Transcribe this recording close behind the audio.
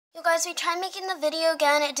guys, we tried making the video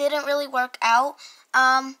again. It didn't really work out.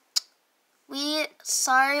 We're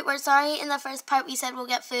sorry. In the first part, we said we'll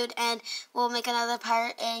get food and we'll make another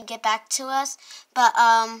part and get back to us. But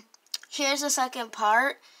here's the second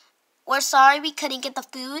part. We're sorry we couldn't get the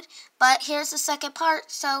food, but here's the second part.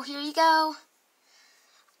 So here you go.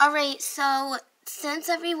 Alright, so since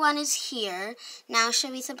everyone is here, now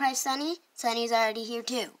should we surprise Sunny? Sunny's already here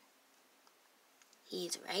too.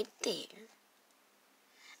 He's right there.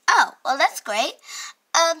 Oh, well that's great.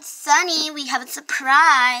 Sunny, we have a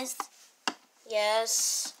surprise.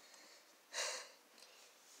 Yes.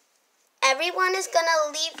 Everyone is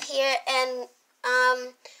gonna leave here and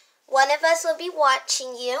one of us will be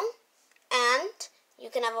watching you and you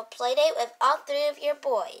can have a play date with all three of your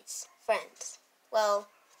boys, friends. Well,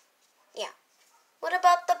 yeah. What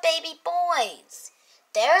about the baby boys?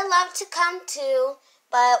 They're allowed to come too,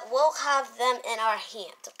 but we'll have them in our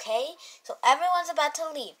hands, okay? So everyone's about to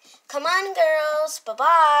leave. Come on, girls.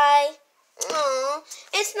 Bye-bye. Aw,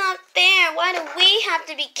 it's not fair. Why do we have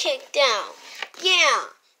to be kicked out? Yeah,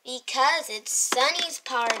 because it's Sunny's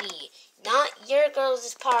party, not your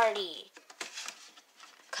girls' party.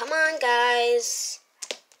 Come on, guys.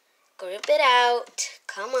 Group it out.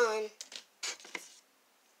 Come on.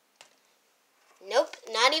 Nope,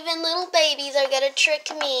 not even little babies are gonna trick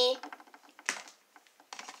me.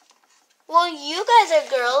 Well, you guys are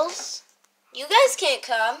girls. You guys can't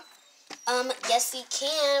come. Yes we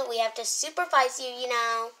can. We have to supervise you, you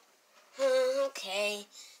know. Okay.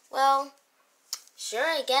 Well, sure,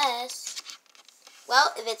 I guess.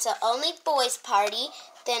 Well, if it's an only boys party,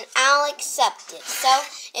 then I'll accept it. So,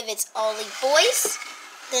 if it's only boys,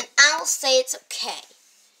 then I'll say it's okay.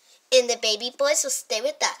 And the baby boys will stay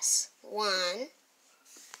with us. 1,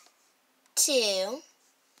 2,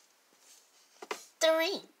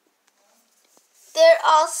 3. They're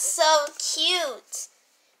all so cute.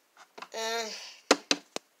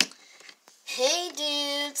 Hey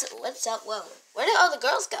dudes, what's up? Whoa, where did all the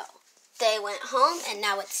girls go? They went home and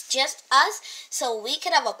now it's just us, so we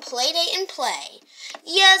could have a play date and play.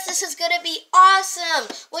 Yes, this is gonna be awesome.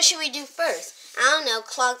 What should we do first? I don't know,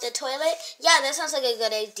 clog the toilet? Yeah, that sounds like a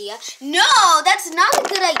good idea. No, that's not a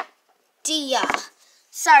good idea.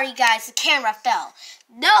 Sorry guys, the camera fell.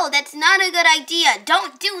 No, that's not a good idea.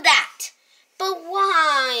 Don't do that. But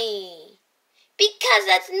why? Because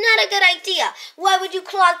that's not a good idea. Why would you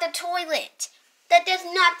clog the toilet? That does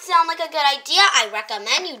not sound like a good idea. I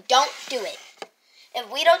recommend you don't do it. If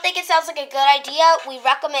we don't think it sounds like a good idea, we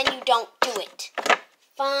recommend you don't do it.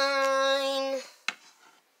 Fine.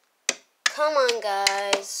 Come on,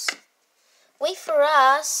 guys. Wait for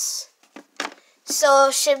us. So,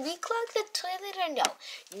 should we clog the toilet or no?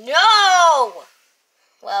 No!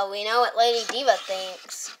 Well, we know what Lady Diva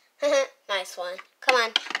thinks. Nice one. Come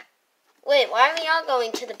on. Wait, why are we all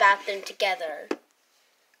going to the bathroom together?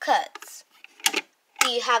 'Cause. Do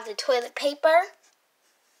you have the toilet paper?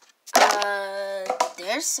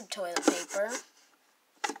 There's some toilet paper.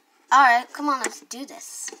 Alright, come on, let's do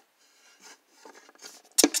this.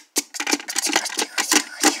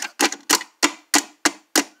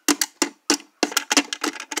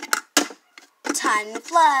 Time to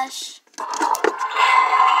flush.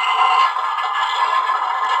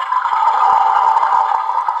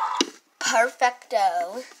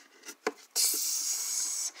 Perfecto.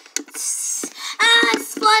 Ah,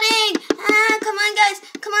 it's flooding! Ah, come on, guys.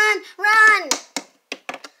 Come on, run!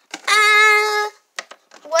 Ah!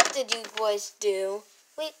 What did you boys do?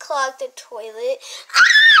 We clogged the toilet.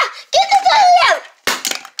 Ah! Get the toilet out!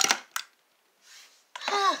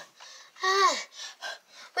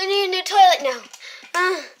 We need a new toilet now.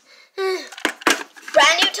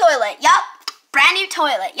 Brand new toilet. Yup. Brand new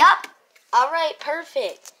toilet. Yup. Alright,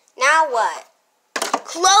 perfect. Now what?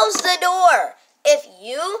 Close the door. If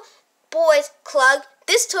you boys clog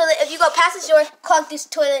this toilet, if you go past this door, clog this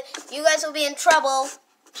toilet, you guys will be in trouble.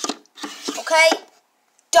 Okay?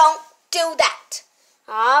 Don't do that.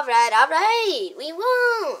 Alright. We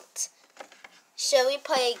won't. Shall we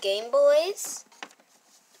play a game, boys?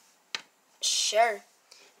 Sure.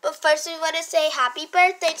 But first we want to say happy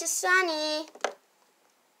birthday to Sunny.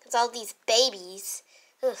 Because all these babies.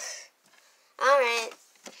 Ugh. Alright.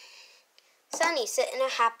 Sunny, sit in a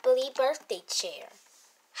happily birthday chair.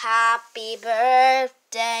 Happy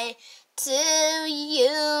birthday to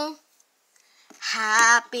you.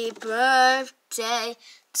 Happy birthday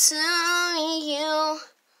to you.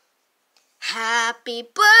 Happy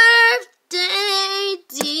birthday,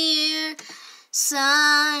 dear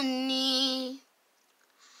Sunny.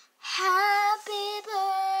 Happy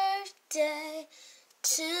birthday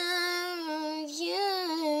to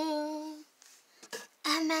you.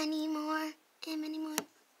 And many more, and many more,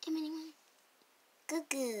 and many more.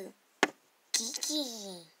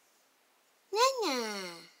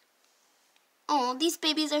 these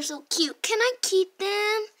babies are so cute. Can I keep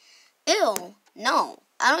them? Ew. No.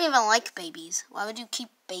 I don't even like babies. Why would you keep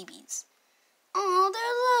babies? Oh,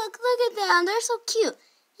 look at them. They're so cute.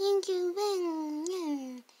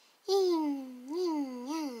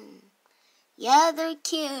 Yeah, they're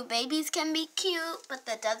cute. Babies can be cute, but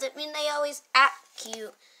that doesn't mean they always act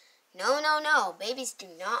cute. No. Babies do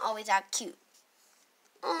not always act cute.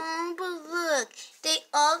 Oh, but look. They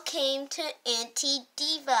all came to Auntie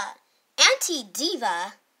Diva. Auntie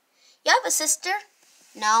Diva? You have a sister?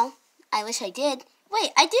 No, I wish I did.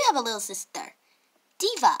 Wait, I do have a little sister.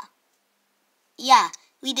 Diva. Yeah,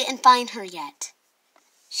 we didn't find her yet.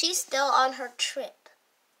 She's still on her trip.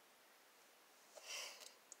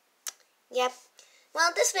 Yep.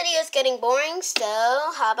 Well, this video is getting boring, so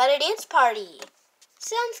how about a dance party?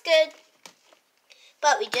 Sounds good.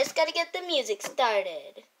 But we just gotta get the music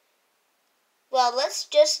started. Well, let's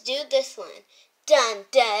just do this one. Dun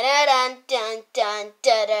da da dun dun dun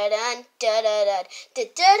da da dun da da da da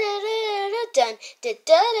da da da dun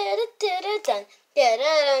da da da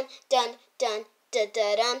dun dun da da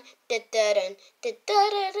dun da da dun da da dun da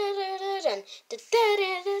da dun da da dun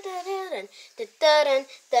dun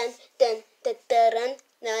dun da da dun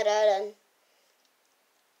da da dun.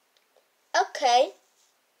 Okay,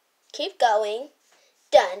 keep going.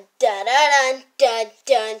 Dun da da dun dun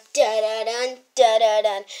dun da da dun da da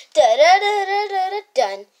dun da da da da da da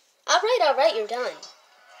dun. All right, you're done.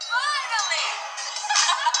 Finally!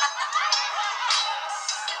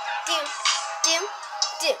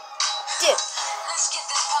 do. Let's get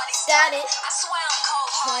this party started. I swear I'm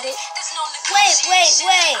cold-hearted. There's no Wait.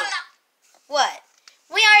 negotiation. What?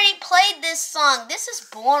 We already played this song. This is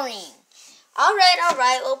boring. All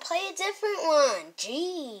right. We'll play a different one.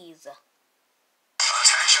 Jeez.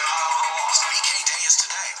 Attention all, VK Day is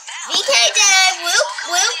today. VK Day, whoop.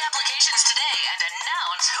 The applications today and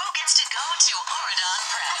announce who gets to go to Oridon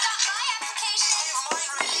Prep. I got my application.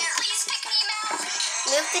 Mine right here. Please pick me out.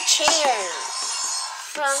 Move the chair.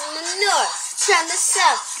 From the north, from the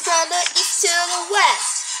south, from the east to the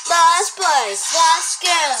west. Lost boys, lost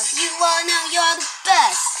girls, you all know you're the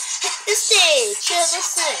best. Hit the stage, feel the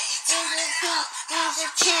sun, here's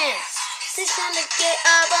a chance. It's time to get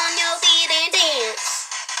up on your feet and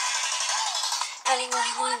dance.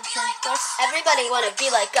 Everybody wanna be like us. Everybody wanna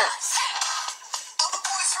be like us. All the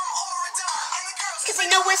boys from Oridon and the girls. Cause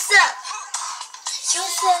they know what's up. You'll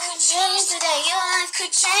change today. Your life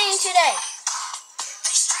could change today.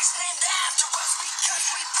 These streets named after us because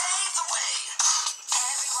we paved the way.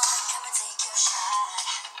 Everyone, come and take your shot.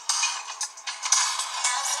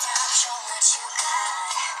 Now's the time to show what you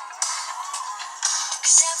got.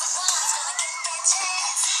 'Cause everyone's gonna get their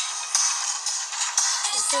chance.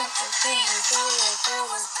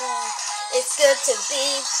 It's good to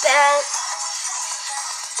be back.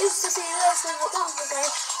 Used to see less of a long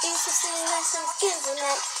Used to see less of kids and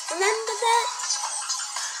that. Remember that?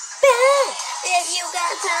 Back. If you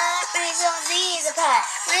got time, raise your knees apart.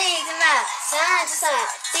 Raise them out, side to side.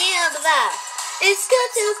 Feel the vibe. It's good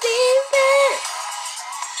to be back.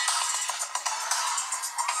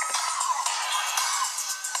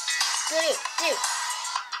 Do.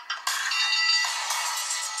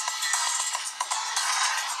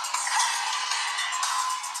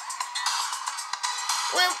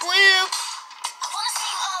 Whoop.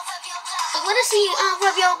 I wanna see you all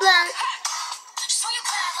rub your blood. Just when you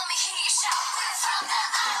clap, let me hear you shout. We're from the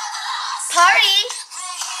isle of the lost. Party.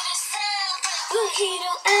 We're here to celebrate. We're here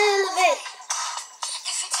to elevate.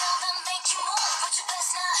 If you tell them, make you move, but you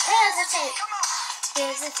best not Hesitate.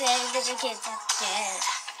 Here's the thing that you get to get.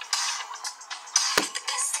 The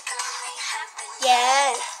best that can only happen.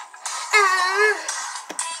 Yeah.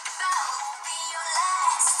 Big bow will be your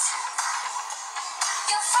last.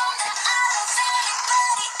 You're from the isle of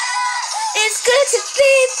everybody else. It's good to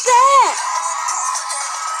be back.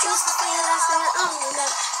 Proof Used to feel like something on the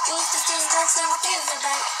back. Used to feel like something on the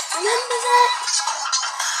back. Remember that?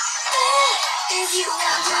 If you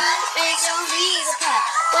got time, raise your knees apart.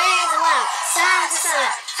 Wave them out, side to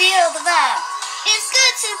side. Feel the vibe. It's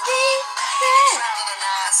good to be back. Travel the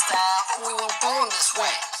non-stop. We were born this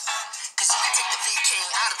way. Cause you can take the VK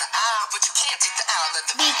out of the aisle, but you can't take the aisle of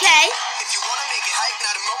the BK. If you wanna make it hype,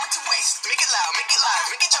 not a moment to waste. Make it loud, make it live,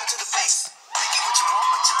 make it jump to the face. Make it what you want,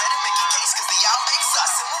 but you better make it case. Cause the y'all makes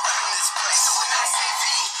us and we're running this place. So when I say V,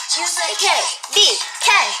 You say K, V, K,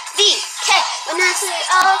 V, K. When I say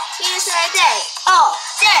O, you say day. All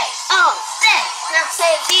day, all day. When I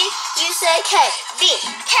say V, you say K, V,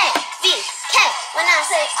 K, V, K. When I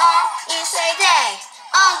say all, you say day.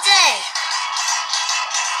 All day.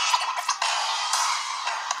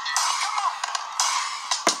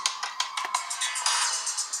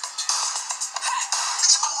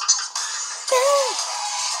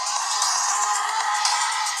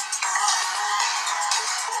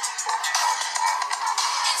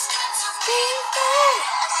 being bad.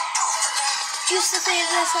 Used to say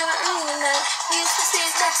this, I don't remember. We used to say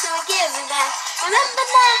this, so I give it back. Remember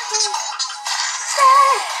now.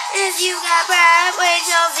 If you got pride, wait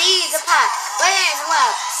your V's apart. Where's the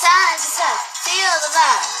love? Signs to touch, feel the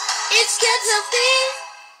love. It's good to be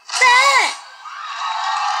bad.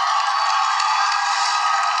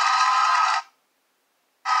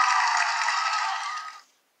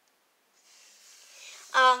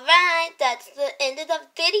 Alright, that's the end of the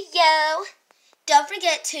video. Don't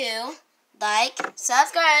forget to like,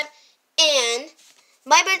 subscribe, and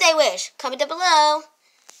my birthday wish. Comment down below.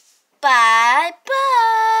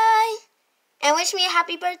 Bye-bye. And wish me a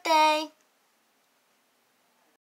happy birthday.